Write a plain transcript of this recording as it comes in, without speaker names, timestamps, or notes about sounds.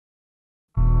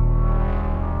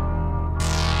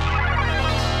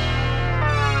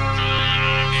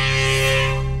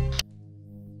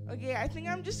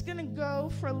I'm just gonna go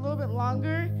for a little bit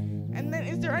longer. And then,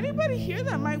 is there anybody here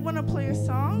that might want to play a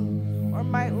song? Or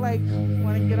might, like,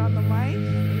 want to get on the mic?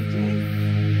 AJ?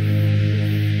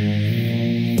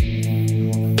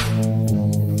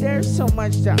 There's so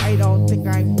much that I don't think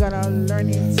I'm gonna learn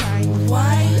in time.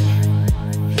 Why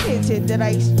is it that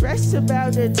I stress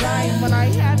about a time when I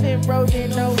haven't wrote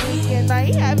in a week and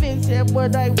I haven't said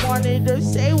what I wanted to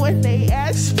say when they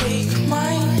asked me?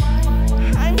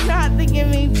 I'm not the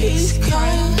giving peace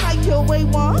kind. Hike away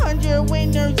 100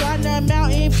 winners on a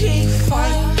mountain peak.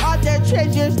 Find all the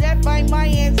treasures left by my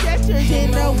ancestors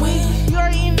in a week. Your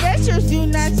investors do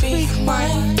not speak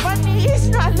mine. Money is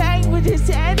not language, it's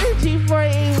energy for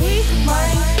a week.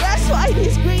 That's why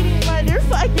these greedy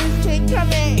motherfuckers can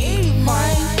come and eat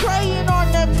mine. Preying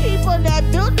on the people that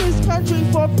built this country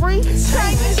for free.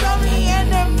 Time is only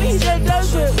enemy that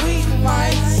does what weak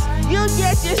minds. You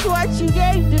get just what you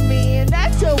gave to me, and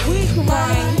that's a weak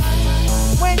mind.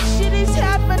 When shit is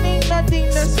happening, nothing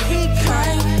to speak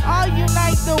kind. I'll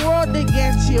unite the world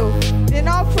against you. Then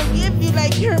I'll forgive you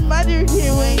like your mother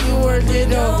did when you were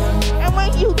little. And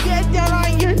when you get down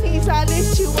on your knees, I'll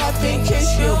lift you up and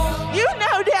kiss you. You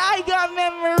know that I got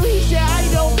memories that I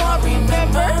don't want to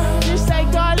remember. Just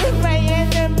like all of my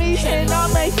enemies and all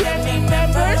my family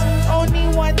members. Only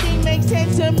one thing makes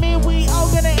sense to me, we all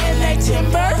gonna end like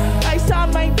timber. I saw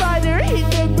my father hit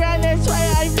the ground, that's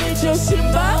why I made your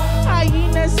Simba.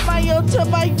 Hyenas smile to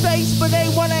my face, but they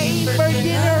wanna eat for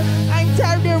dinner. I'm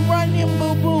tired of running,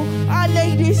 boo-boo. I'll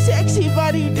lay this sexy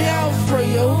body down for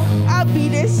you. I'll be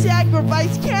the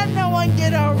sacrifice, can't no one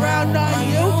get around on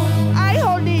you. I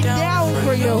hold it down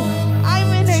for you. I'm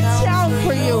in a town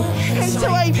for you. And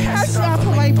so I pass it off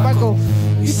of my buckle.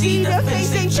 You see the face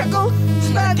they chuckle? It's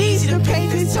not easy to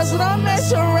paint this hustle. Don't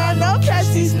mess around, I'll catch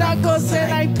these knuckles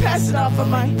and I pass it off of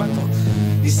my buckle.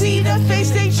 You see the face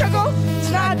they chuckle?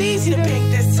 It's not easy to paint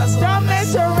this hustle. Don't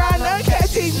mess around, I'll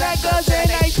catch these knuckles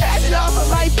and I pass it off of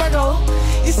my buckle.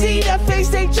 You see the face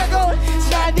they chuckle? It's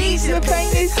not easy to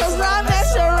paint this hustle. Don't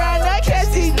mess around, I'll catch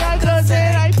these knuckles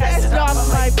and I pass it off of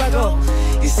my buckle.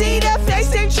 You see the face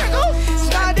they chuckle? It's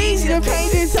not easy to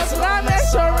paint this hustle. Don't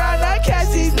mess around, I'll catch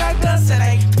these knuckles and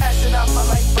I pass it off of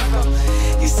my buckle.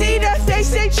 You see the face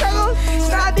they chuckle? It's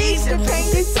not easy to paint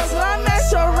this hustle. I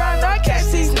mess around, I catch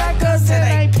these knuckles and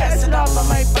I pass it off of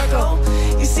my buckle.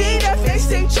 You see the face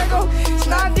they chuckle? It's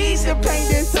not easy to paint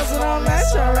this hustle. I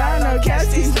mess around, I catch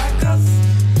these knuckles.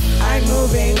 I'm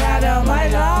moving out of my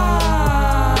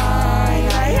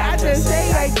line. I had to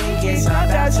say I think it's not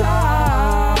that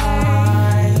time.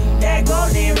 That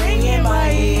golden ring in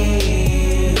my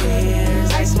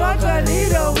ears. I smoke a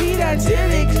little weed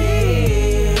until it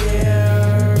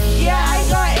clears. Yeah, I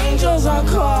got angels on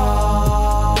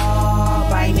call.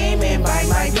 By name and by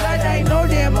my blood, I know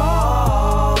them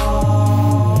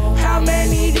all. How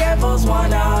many devils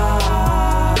want I?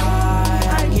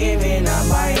 I'm giving up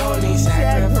my only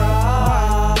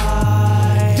sacrifice.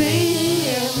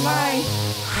 Being mine,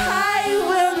 I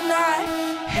will not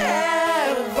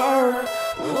ever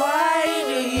lie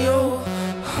to you.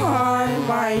 On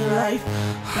my life,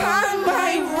 on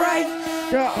my right,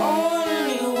 the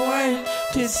only one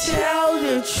to tell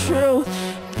the truth.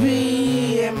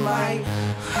 Being mine,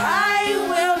 I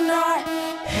will not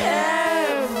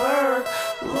ever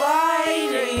lie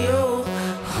to you.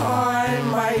 On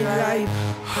my life,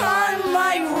 on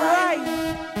my right.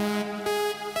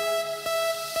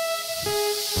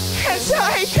 And so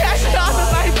I pass it